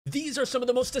These are some of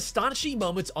the most astonishing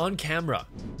moments on camera.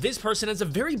 This person has a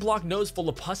very blocked nose full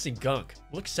of pus and gunk.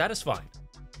 Looks satisfying.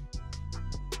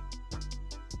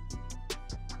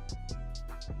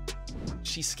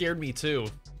 She scared me too.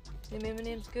 Your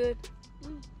name's good.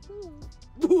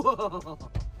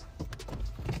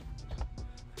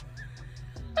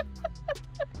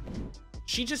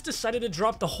 She just decided to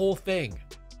drop the whole thing.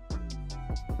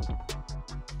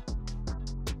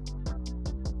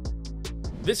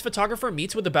 This photographer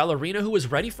meets with a ballerina who is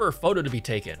ready for her photo to be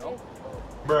taken.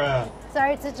 Bruh.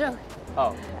 Sorry, it's a joke.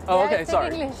 Oh, Yeah, I okay, speak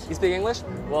sorry. English. You speak English?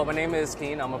 Well, my name is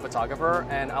Keen. I'm a photographer,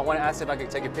 and I want to ask if I could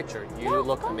take a picture. You Yeah,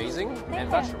 look of course. amazing Thank and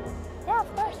you. fashionable. Yeah,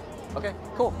 of course. Okay,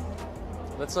 cool.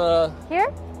 Let's,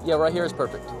 Here? yeah, right here is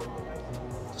perfect.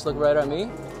 Just look right at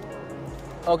me.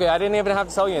 Okay, I didn't even have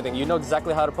to tell you anything. You know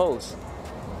exactly how to pose.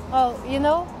 Oh, you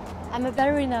know, I'm a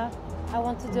ballerina. I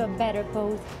want to do a better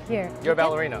pose here. You're a Okay?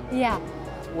 ballerina. Yeah.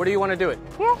 Where do you want to do it?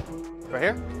 Here? Right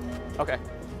here? Okay.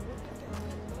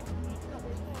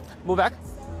 Move back.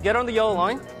 Get on the yellow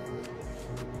line.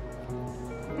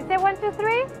 You say 1, 2,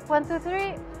 3? 1, 2,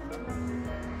 3.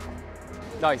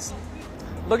 Nice.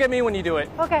 Look at me when you do it.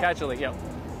 Okay. Casually, yeah.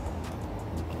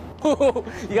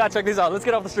 You gotta check these out. Let's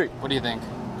get off the street. What do you think?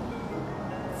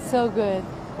 So good.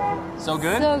 So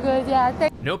good? So good, yeah.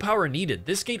 No power needed.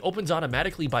 This gate opens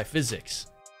automatically by physics.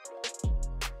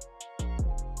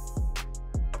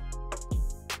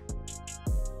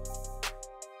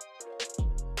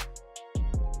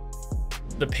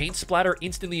 The paint splatter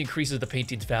instantly increases the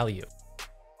painting's value.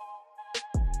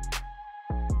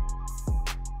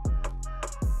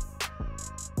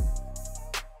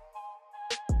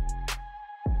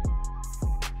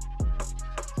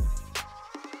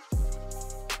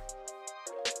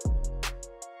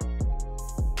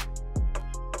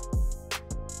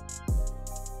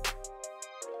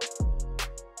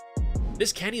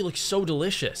 This candy looks so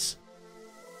delicious.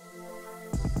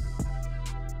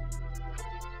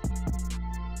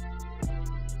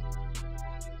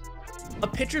 A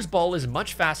pitcher's ball is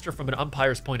much faster from an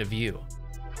umpire's point of view.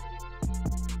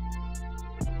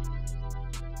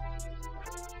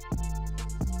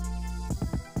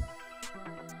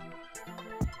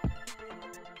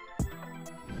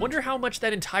 Wonder how much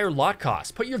that entire lot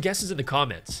costs. Put your guesses in the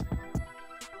comments.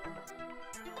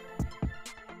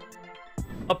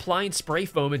 Applying spray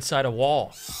foam inside a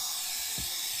wall.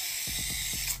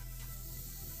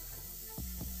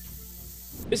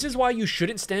 This is why you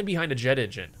shouldn't stand behind a jet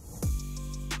engine.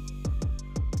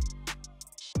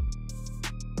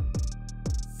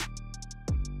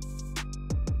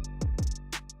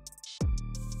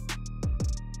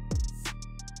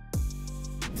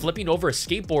 Flipping over a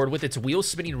skateboard with its wheels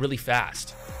spinning really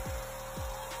fast.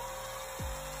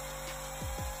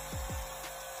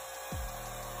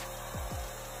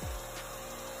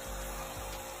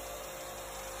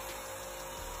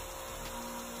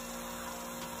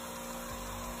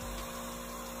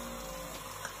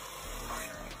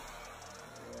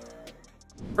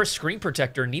 Her screen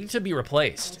protector needed to be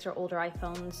replaced. Our older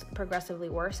iPhones progressively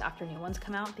worse after new ones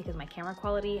come out because my camera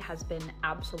quality has been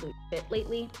absolute shit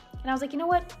lately. And I was like, you know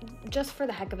what? Just for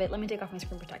the heck of it, let me take off my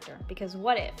screen protector. Because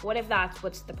what if that's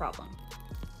what's the problem?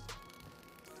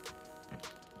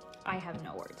 I have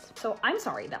no words. So I'm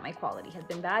sorry that my quality has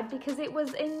been bad because it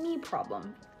was a me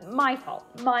problem. My fault.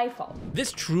 My fault.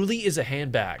 This truly is a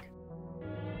handbag.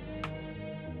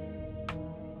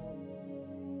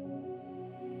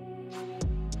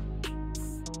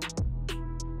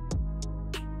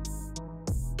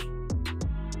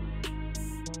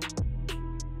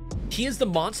 He is the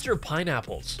monster of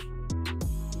pineapples.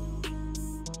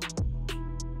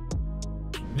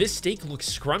 This steak looks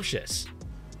scrumptious.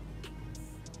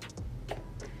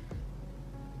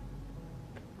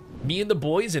 Me and the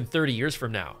boys in 30 years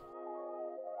from now.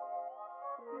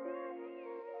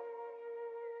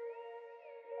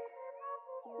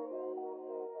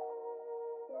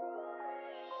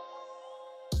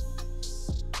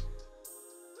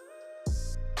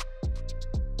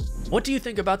 What do you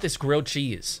think about this grilled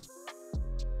cheese?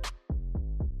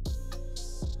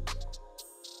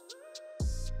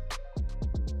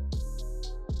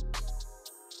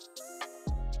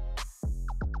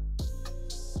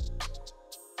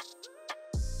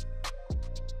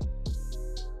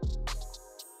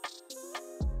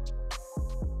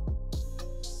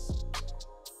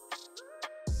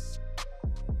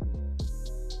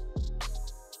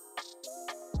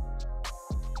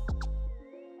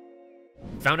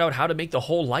 Found out how to make the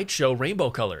whole light show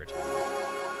rainbow colored.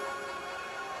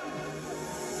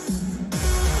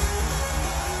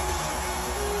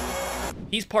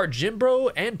 He's part gym bro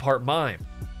and part mime.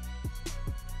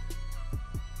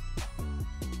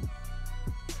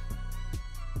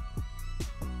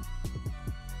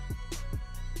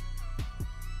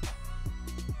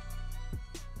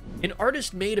 An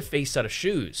artist made a face out of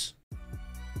shoes.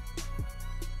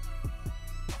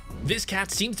 This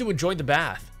cat seems to enjoy the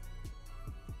bath.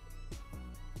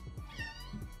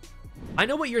 I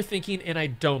know what you're thinking, and I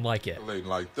don't like it.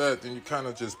 Like that, then you kind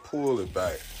of just pull it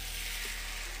back.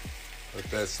 Let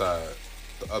that side,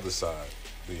 the other side,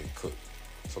 being cooked.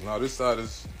 So now this side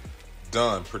is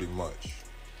done pretty much.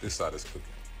 This side is cooking.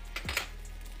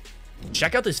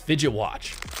 Check out this fidget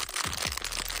watch.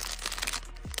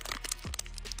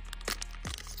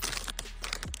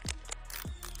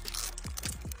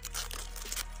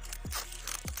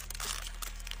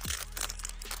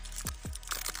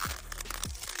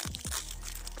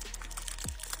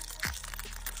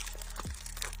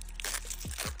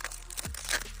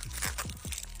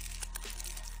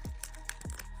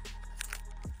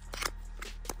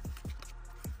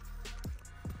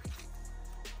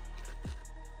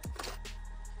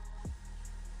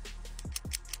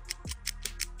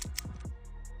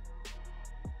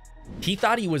 He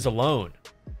thought he was alone.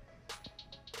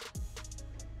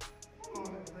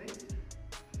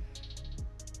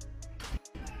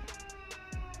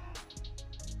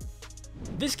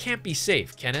 This can't be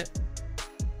safe, can it?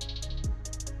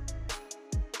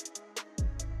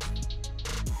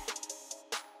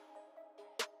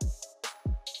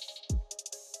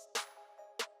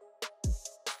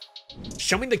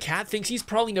 Showing the cat things he's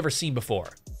probably never seen before.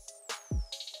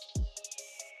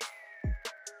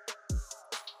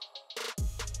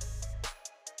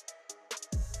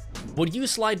 Would you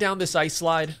slide down this ice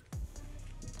slide?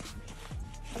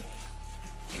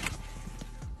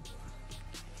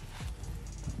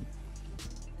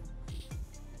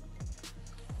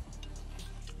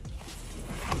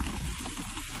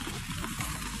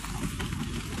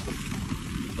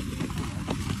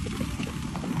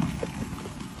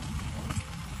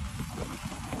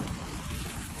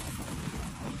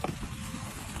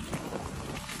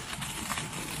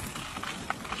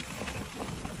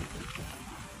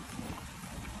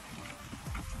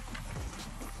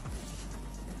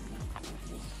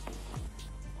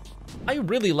 I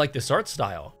really like this art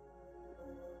style.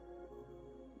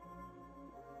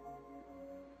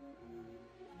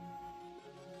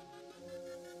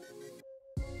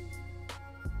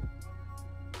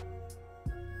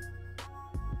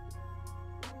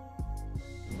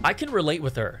 I can relate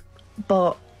with her.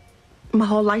 But my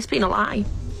whole life's been a lie.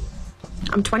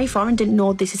 I'm 24 and didn't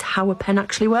know this is how a pen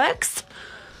actually works.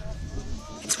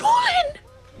 It's rolling!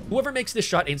 Whoever makes this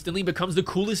shot instantly becomes the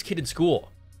coolest kid in school.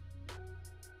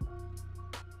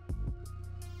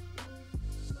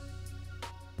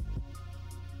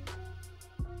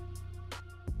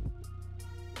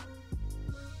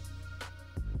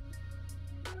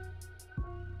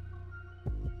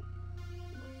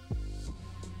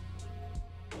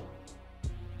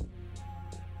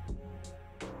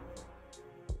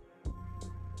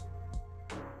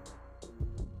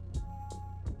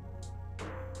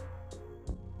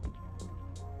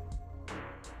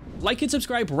 Like and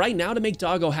subscribe right now to make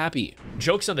Doggo happy.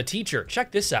 Jokes on the teacher.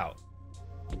 Check this out.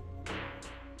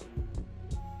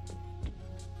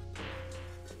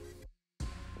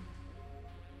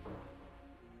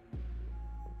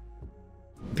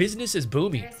 Business is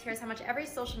booming. Here's how much every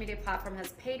social media platform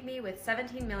has paid me with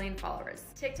 17 million followers.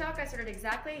 TikTok, I started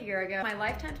exactly a year ago. My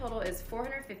lifetime total is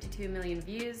 452 million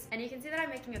views, and you can see that I'm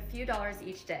making a few dollars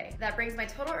each day. That brings my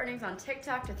total earnings on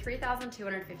TikTok to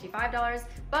 $3,255,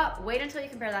 but wait until you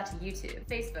compare that to YouTube.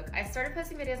 Facebook, I started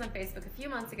posting videos on Facebook a few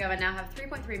months ago and now have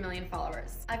 3.3 million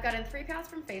followers. I've gotten 3 payouts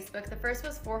from Facebook. The first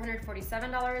was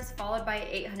 $447, followed by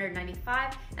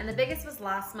 $895, and the biggest was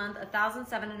last month,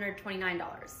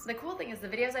 $1,729. The cool thing is the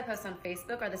videos I post on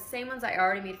Facebook are the same ones I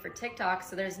already made for TikTok,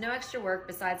 so there's no extra work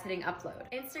besides hitting upload.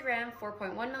 Instagram,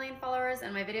 4.1 million followers,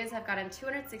 and my videos have gotten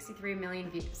 263 million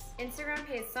views. Instagram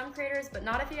pays some creators, but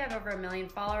not if you have over 1 million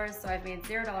followers, so I've made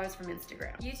 $0 from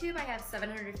Instagram. YouTube, I have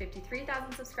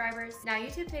 753,000 subscribers. Now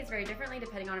YouTube pays very differently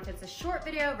depending on if it's a short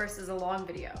video versus a long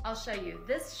video. I'll show you.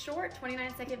 This short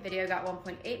 29-second video got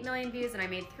 1.8 million views and I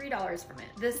made $3 from it.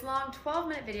 This long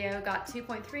 12-minute video got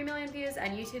 2.3 million views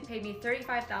and YouTube paid me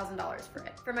 $35,000 for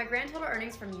it. For my grand total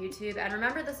earnings from YouTube, and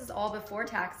remember this is all before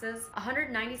taxes,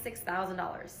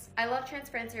 $196,000. I love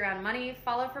transparency around money.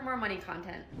 Follow for more money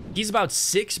content. He's about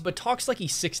 6, but talks like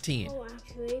he's 16. Oh,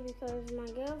 actually, because my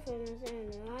girlfriend is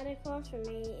standing right across from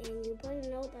me, and you put a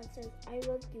note that says, I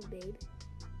love you, babe.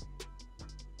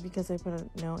 Because I put a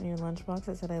note in your lunchbox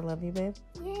that said, I love you, babe?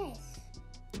 Yes.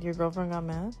 Your girlfriend got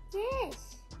mad?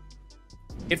 Yes.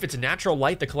 If it's natural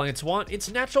light the clients want, it's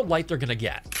natural light they're gonna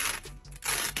get.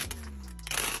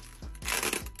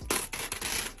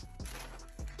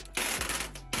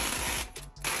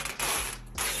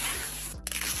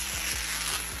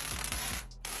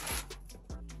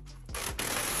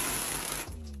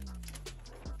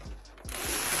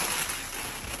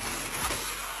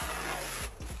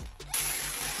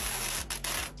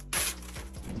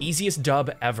 Easiest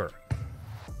dub ever.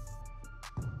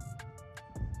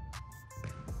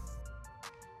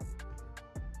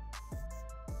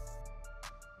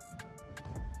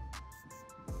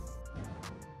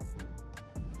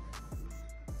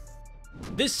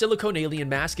 This silicone alien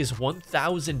mask is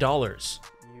 $1,000.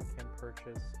 You can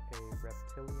purchase a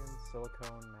reptilian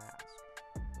silicone mask.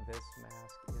 This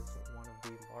mask is one of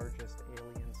the largest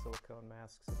alien silicone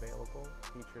masks available.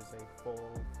 Features a full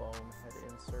foam head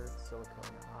insert,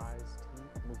 silicone eyes,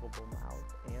 teeth, movable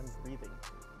mouth, and breathing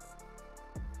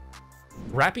tube.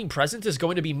 Wrapping presents is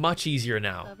going to be much easier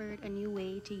now. Discovered a new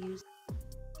way to use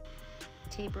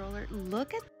tape roller.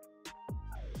 Look at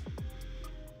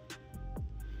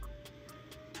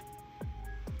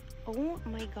oh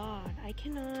my god, I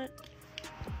cannot.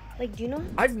 Like, do you know?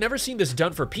 I've never seen this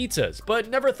done for pizzas, but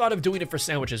never thought of doing it for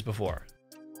sandwiches before.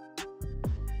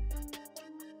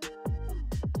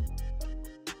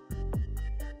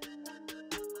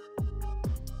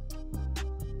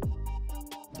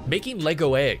 Making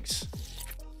Lego eggs.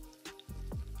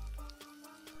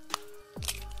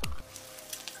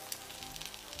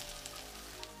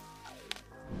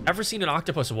 Ever seen an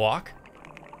octopus walk?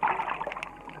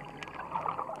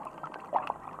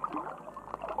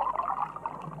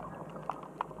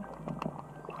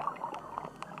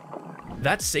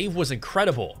 That save was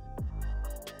incredible.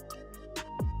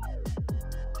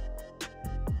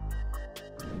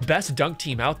 Best dunk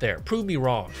team out there, prove me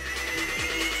wrong.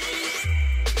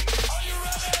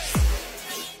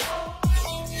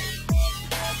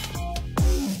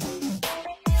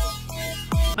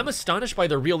 I'm astonished by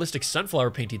their realistic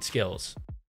sunflower painting skills.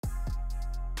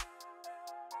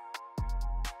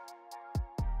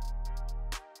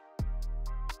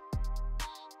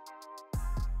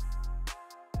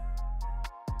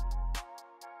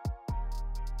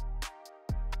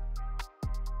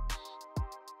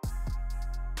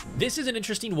 This is an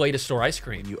interesting way to store ice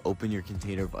cream. You open your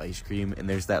container of ice cream and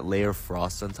there's that layer of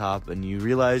frost on top and you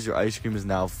realize your ice cream is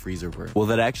now freezer burnt. Well,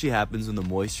 that actually happens when the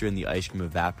moisture in the ice cream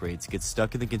evaporates, gets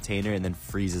stuck in the container and then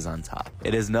freezes on top.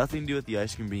 It has nothing to do with the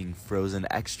ice cream being frozen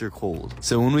extra cold.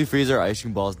 So when we freeze our ice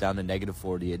cream balls down to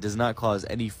 -40, it does not cause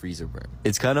any freezer burn.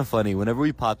 It's kind of funny, whenever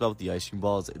we pop out the ice cream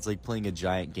balls, it's like playing a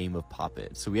giant game of Pop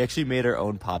It. So we actually made our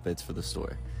own Pop Its for the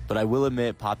store. But I will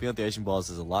admit, popping out the ice cream balls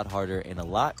is a lot harder and a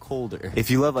lot colder.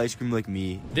 If you love ice cream like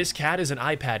me, this cat is an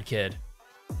iPad kid.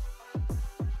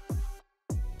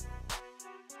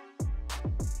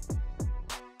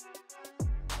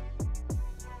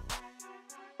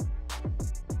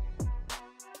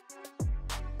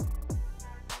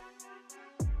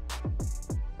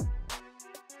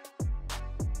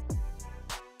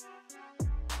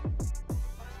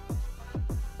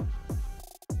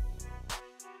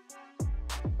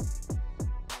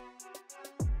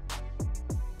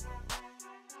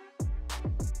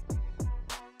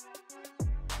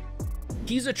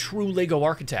 He's a true Lego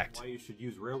architect. Why you should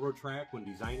use railroad track when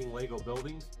designing Lego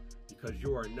buildings, because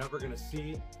you are never going to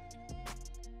see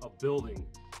a building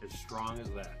as strong as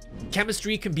that.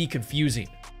 Chemistry can be confusing.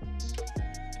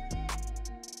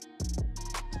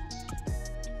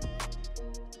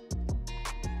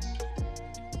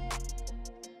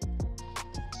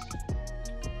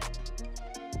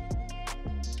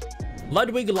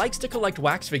 Ludwig likes to collect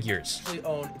wax figures.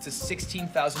 It's a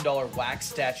 $16,000 wax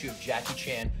statue of Jackie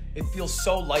Chan. It feels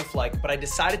so lifelike, but I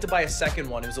decided to buy a second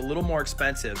one. It was a little more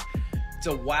expensive. It's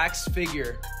a wax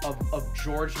figure of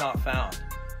George Not Found.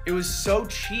 It was so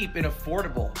cheap and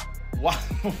affordable. Wow,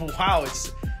 wow,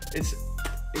 it's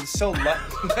so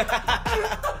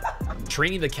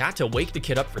Training the cat to wake the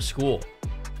kid up for school.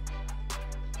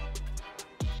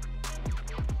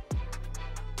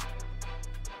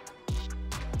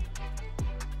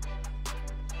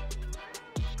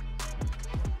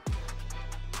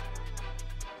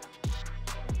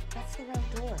 That's the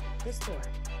round door. This door.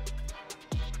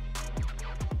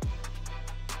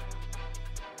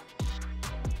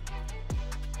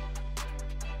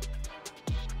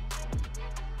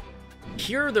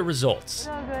 Here are the results.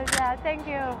 So good, yeah, thank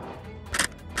you.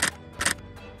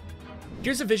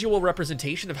 Here's a visual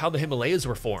representation of how the Himalayas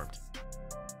were formed.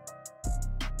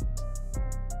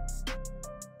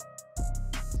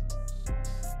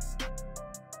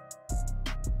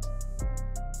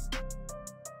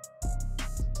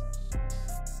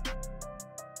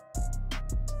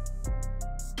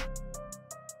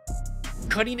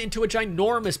 Cutting into a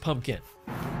ginormous pumpkin.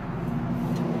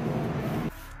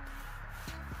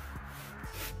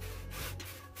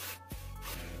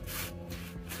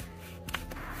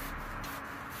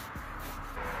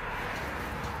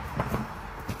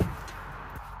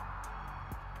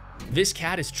 This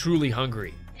cat is truly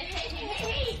hungry.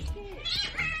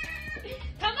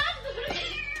 Come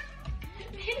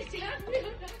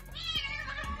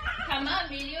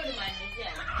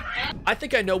I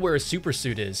think I know where a super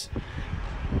suit is.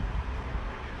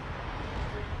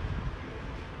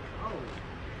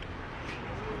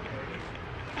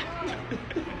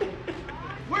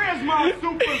 Where's my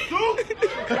super suit?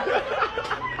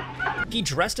 He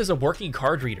dressed as a working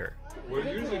card reader. What do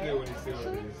you usually do when you see one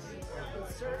of these?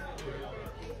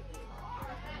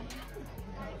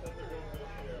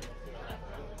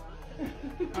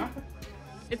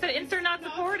 It said insert not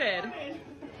supported.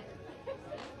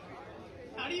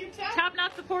 How do you tap? Tap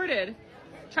not supported.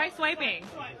 Try swiping.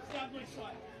 Swipe. Stop doing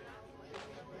swipe.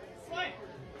 Swipe.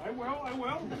 I will.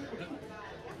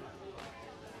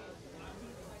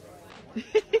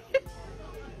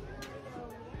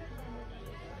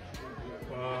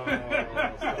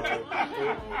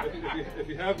 If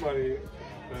you have money,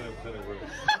 then it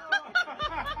works.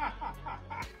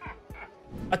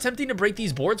 Attempting to break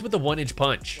these boards with a 1-inch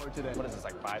punch. What is this,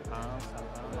 like 5 pounds? 10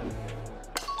 pounds?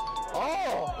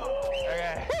 Oh!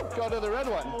 Okay. Go to the red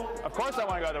one. Of course I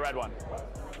want to go to the red one.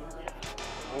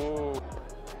 Ooh.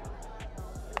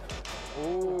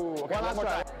 Ooh. Okay, one more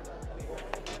time.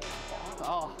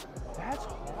 Oh, that's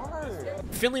hard.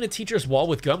 Filling a teacher's wall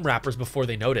with gum wrappers before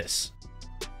they notice.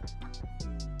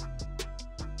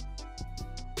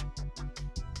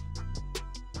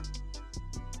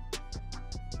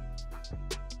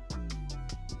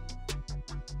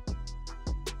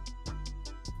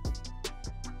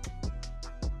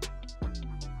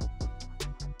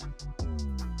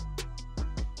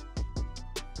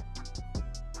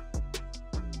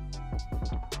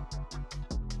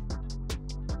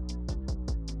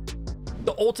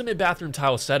 The ultimate bathroom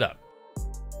tile setup.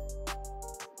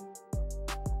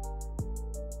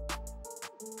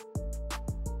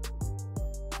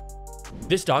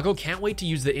 This doggo can't wait to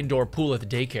use the indoor pool at the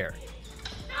daycare.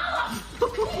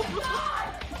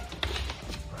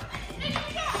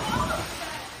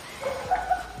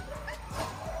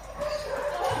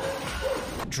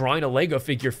 Drawing a Lego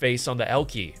figure face on the L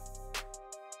key.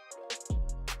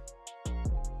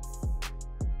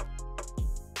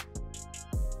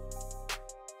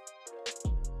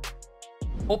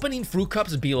 Opening fruit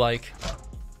cups be like.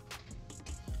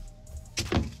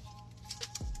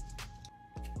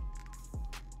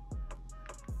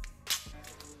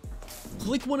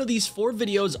 Click one of these 4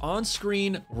 videos on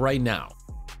screen right now.